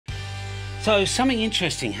So something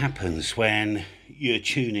interesting happens when you're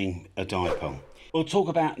tuning a dipole. We'll talk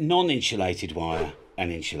about non-insulated wire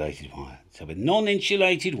and insulated wire. So with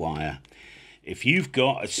non-insulated wire, if you've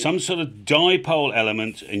got some sort of dipole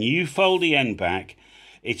element and you fold the end back,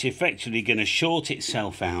 it's effectively going to short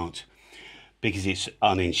itself out because it's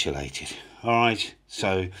uninsulated. All right,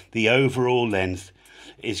 so the overall length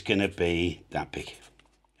is going to be that big.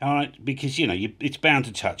 All right, because it's bound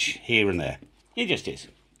to touch here and there. It just is.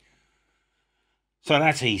 So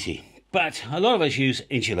that's easy. But a lot of us use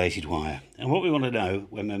insulated wire. And what we want to know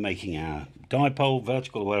when we're making our dipole,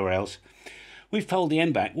 vertical, or whatever else, we fold the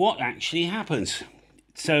end back. What actually happens?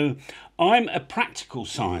 So I'm a practical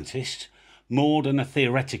scientist more than a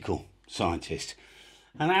theoretical scientist.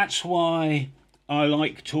 And that's why I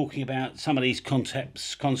like talking about some of these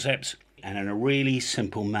concepts and in a really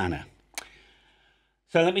simple manner.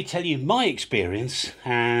 So let me tell you my experience,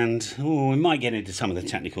 and we might get into some of the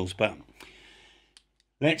technicals, but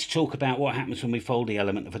let's talk about what happens when we fold the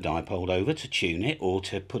element of a dipole over to tune it or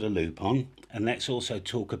to put a loop on. And let's also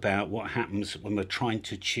talk about what happens when we're trying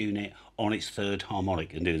to tune it on its third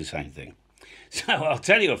harmonic and do the same thing. So I'll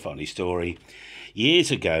tell you a funny story.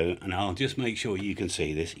 Years ago, and I'll just make sure you can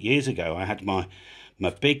see this. Years ago, I had my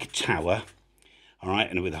big tower, all right,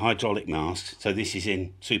 and with a hydraulic mast. So this is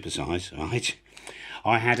in supersize, all right.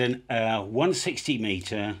 I had an 160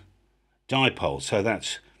 meter dipole, so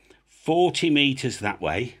that's 40 meters that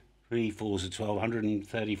way, 3 4s are 12,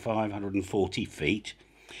 135, 140 feet,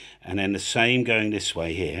 and then the same going this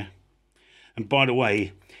way here. And by the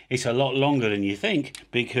way, it's a lot longer than you think,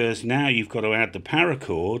 because now you've got to add the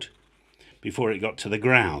paracord before it got to the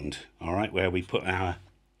ground, all right, where we put our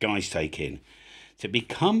guy stake in. So it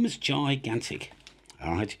becomes gigantic,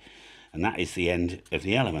 all right, and that is the end of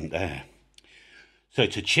the element there. So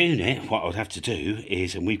to tune it, what I would have to do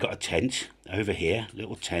is, and we've got a tent over here,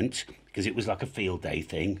 little tent, because it was like a field day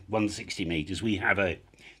thing, 160 meters. We have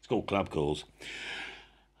it's called club calls.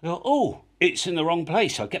 I go, oh, it's in the wrong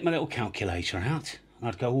place. I'd get my little calculator out. And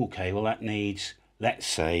I'd go, okay, well that needs, let's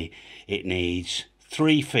say it needs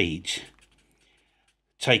 3 feet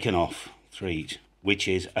taken off, 3, which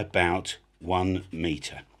is about 1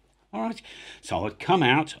 meter. All right, so I'd come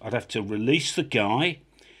out, I'd have to release the guy,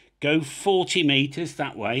 go 40 meters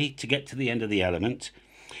that way to get to the end of the element.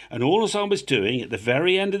 And all as I was doing at the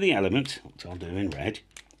very end of the element, which I'll do in red,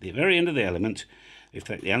 the very end of the element, if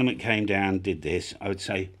the element came down, did this, I would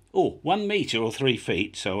say, oh, 1 meter or 3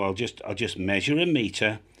 feet. So I'll just measure a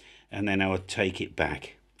meter, and then I would take it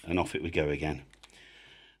back, and off it would go again.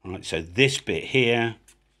 All right, so this bit here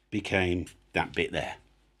became that bit there.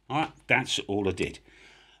 All right, that's all I did.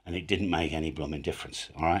 And it didn't make any blooming difference.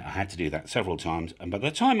 All right, I had to do that several times. And by the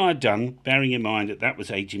time I'd done, bearing in mind that that was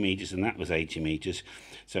 80 meters and that was 80 meters,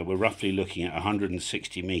 so we're roughly looking at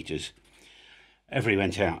 160 meters. Every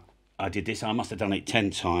went out. I did this, I must have done it 10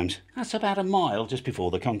 times. That's about a mile just before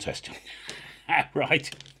the contest. Right,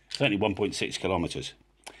 certainly 1.6 kilometers.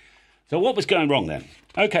 So what was going wrong then?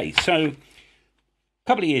 Okay, so a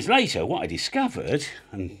couple of years later, what I discovered,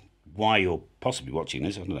 and why you're possibly watching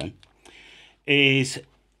this, I don't know, is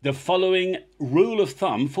the following rule of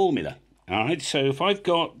thumb formula. All right, so if I've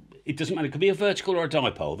got, it doesn't matter, it could be a vertical or a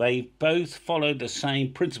dipole, they both follow the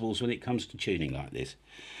same principles when it comes to tuning like this.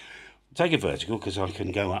 Take a vertical, because I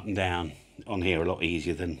can go up and down on here a lot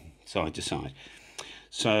easier than side to side.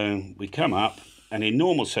 So we come up, and in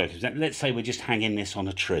normal circumstances, let's say we're just hanging this on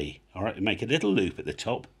a tree. All right, we make a little loop at the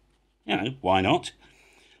top. Why not?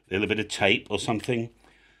 A little bit of tape or something,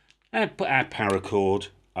 and put our paracord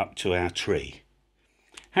up to our tree.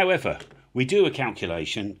 However, we do a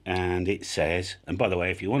calculation, and it says, and by the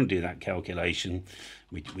way, if you want to do that calculation,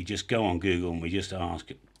 we just go on Google and we just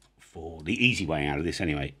ask for the easy way out of this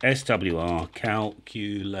anyway. SWR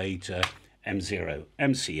calculator M0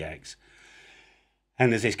 MCX.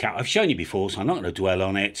 And there's this I've shown you before, so I'm not going to dwell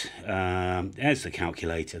on it. There's the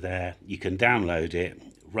calculator there. You can download it,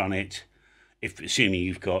 run it, assuming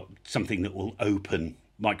you've got something that will open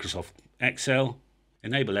Microsoft Excel,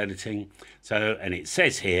 enable editing. So, and it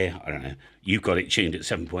says here, I don't know, you've got it tuned at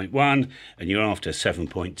 7.1 and you're after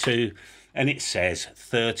 7.2, and it says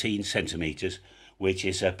 13 centimeters, which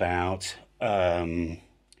is about 7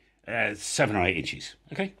 or 8 inches.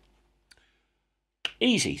 Okay,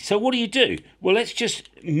 easy. So what do? Well, let's just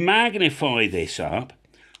magnify this up.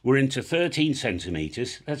 We're into 13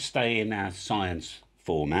 centimeters. Let's stay in our science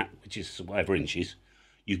format, which is whatever inches.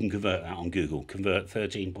 You can convert that on Google. Convert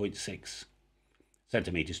 13.6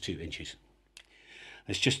 centimeters to inches.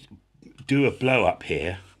 Let's just do a blow up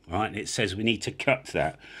here, right? And it says we need to cut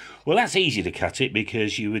that. Well, that's easy to cut it,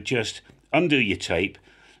 because you would just undo your tape,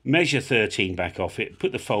 measure 13 back off it,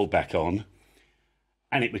 put the fold back on,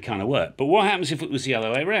 and it would kind of work. But what happens if it was the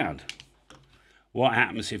other way around? What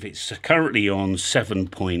happens if it's currently on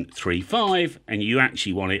 7.35 and you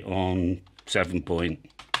actually want it on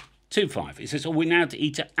 7.25? It says, oh, we now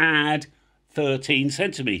need to add 13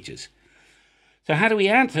 centimetres. So how do we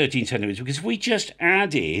add 13 centimetres? Because if we just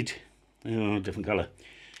added, different colour,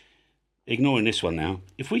 ignoring this one now,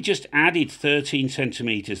 if we just added 13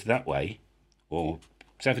 centimetres that way, or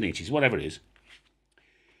 7 inches, whatever it is,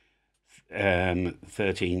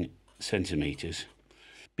 13 centimetres,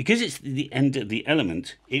 because it's the end of the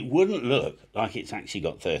element, it wouldn't look like it's actually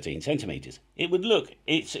got 13 centimetres. It would look,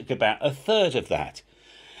 it's about a third of that.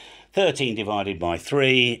 13 divided by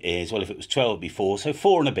 3 is, well, if it was 12 before, so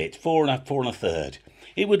 4 and a bit, 4 and a third.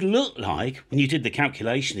 It would look like, when you did the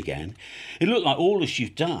calculation again, it looked like all that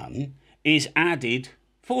you've done is added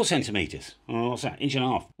 4 centimetres. Oh, what's that? Inch and a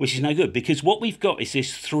half, which is no good, because what we've got is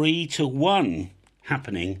this 3-to-1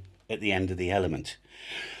 happening at the end of the element.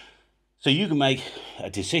 So you can make a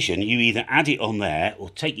decision. You either add it on there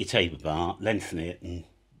or take your taper bar, lengthen it, and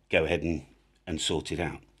go ahead and sort it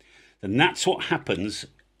out. And that's what happens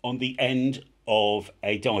on the end of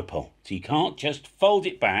a dipole. So you can't just fold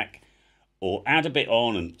it back or add a bit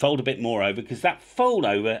on and fold a bit more over, because that fold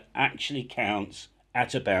over actually counts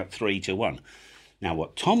at about 3-to-1. Now,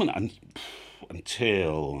 what Tom and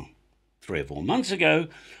until 3 or 4 months ago,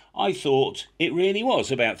 I thought it really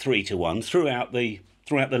was about 3-to-1 throughout the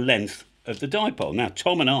length of the dipole. Now,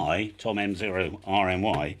 Tom and I, Tom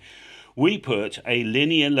M0RMY, we put a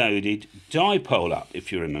linear loaded dipole up.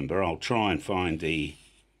 If you remember, I'll try and find the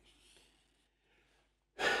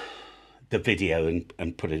video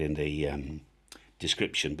and put it in the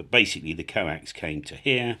description. But basically, the coax came to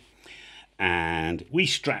here, and we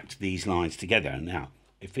strapped these lines together. Now,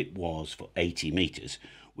 if it was for 80 meters,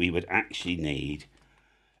 we would actually need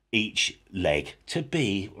each leg to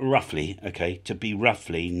be roughly,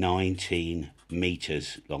 19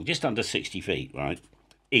 meters long, just under 60 feet, right?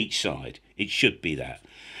 Each side, it should be that.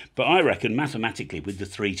 But I reckon mathematically, with the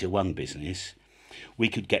 3-to-1 business, we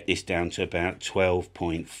could get this down to about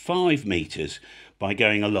 12.5 meters by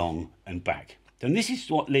going along and back. And this is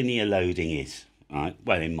what linear loading is, right?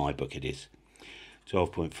 Well, in my book it is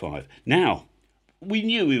 12.5. Now, we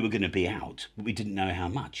knew we were going to be out, but we didn't know how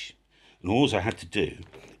much. And all I had to do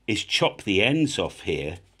is chop the ends off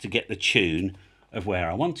here to get the tune of where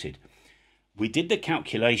I wanted. We did the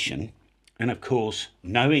calculation, and of course,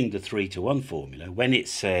 knowing the 3-to-1 formula, when it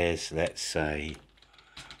says, let's say,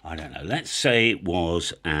 I don't know, let's say it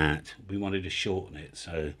was at, we wanted to shorten it,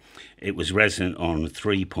 so it was resonant on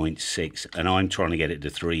 3.6, and I'm trying to get it to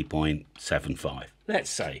 3.75. Let's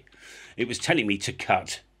say it was telling me to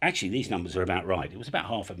cut, actually these numbers are about right, it was about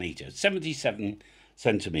half a metre, 77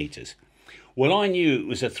 centimetres. Well, I knew it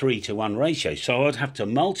was a 3-to-1 ratio, so I'd have to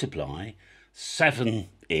multiply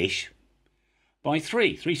 7-ish by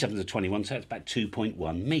 3. 3 sevens are 21, so that's about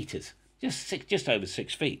 2.1 metres, just over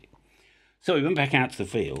 6 feet. So we went back out to the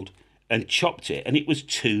field and chopped it, and it was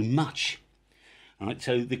too much. All right,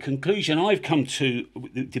 so the conclusion I've come to,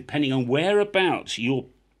 depending on whereabouts you're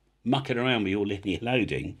mucking around with your linear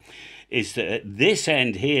loading, is that at this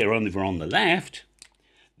end here, over on the left,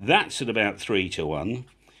 that's at about 3-to-1,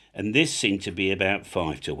 and this seemed to be about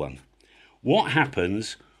 5-to-1. What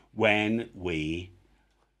happens when we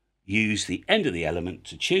use the end of the element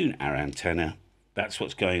to tune our antenna? That's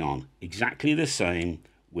what's going on. Exactly the same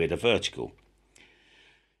with a vertical.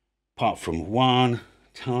 Apart from one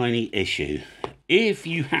tiny issue. If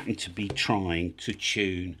you happen to be trying to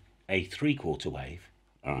tune a 3/4 wave,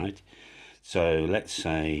 all right, so let's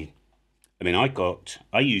say, I mean, I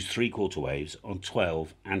use 3/4 waves on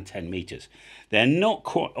 12 and 10 meters. They're not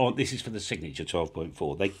quite, oh, this is for the signature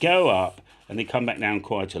 12.4. They go up and they come back down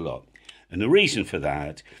quite a lot. And the reason for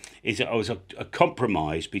that is that I was a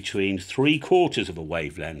compromise between 3/4 of a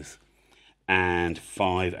wavelength and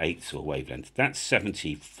 5/8 of a wavelength. That's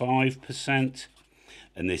 75%,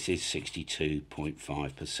 and this is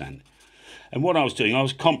 62.5%. And what I was doing, I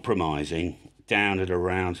was compromising down at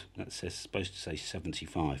around, that's supposed to say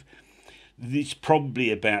 75. It's probably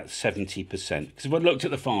about 70%. Because if I looked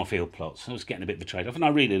at the far field plots, I was getting a bit of a trade-off, and I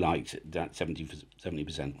really liked that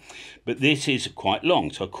 70%. But this is quite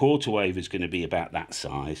long, so a 1/4 wave is going to be about that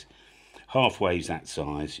size. Half wave's that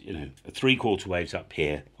size, you know, a 3/4 wave's up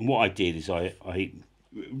here. And what I did is I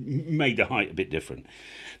made the height a bit different.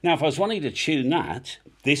 Now, if I was wanting to tune that,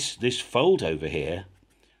 this fold over here,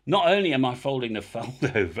 not only am I folding the fold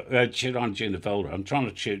over, trying to tune the folder, I'm trying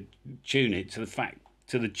to tune it to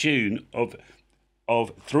the tune of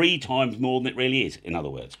 3 times more than it really is, in other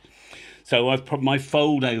words. So I've put my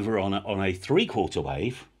fold over on a 3/4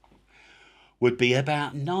 wave, would be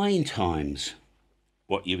about 9 times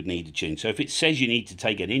what you would need to tune. So if it says you need to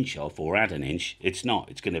take an inch off or add an inch, it's not.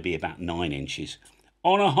 It's going to be about 9 inches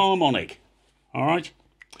on a harmonic. All right.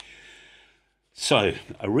 So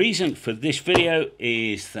a reason for this video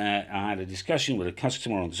is that I had a discussion with a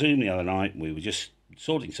customer on Zoom the other night. We were just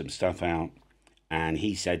sorting some stuff out, and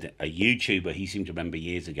he said, a YouTuber he seemed to remember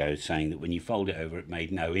years ago saying that when you fold it over it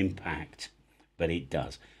made no impact, but it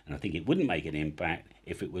does. And I think it wouldn't make an impact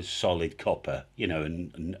if it was solid copper, you know,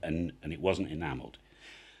 and it wasn't enameled.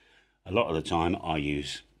 A lot of the time I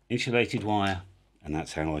use insulated wire, and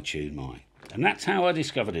that's how I tune mine. And that's how I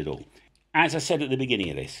discovered it all. As I said at the beginning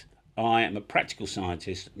of this, I am a practical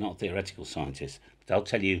scientist, not a theoretical scientist. But I'll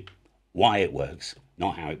tell you why it works,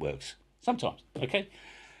 not how it works. Sometimes, okay?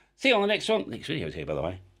 See you on the next one. Next video is here, by the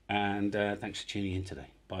way. And thanks for tuning in today.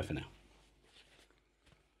 Bye for now.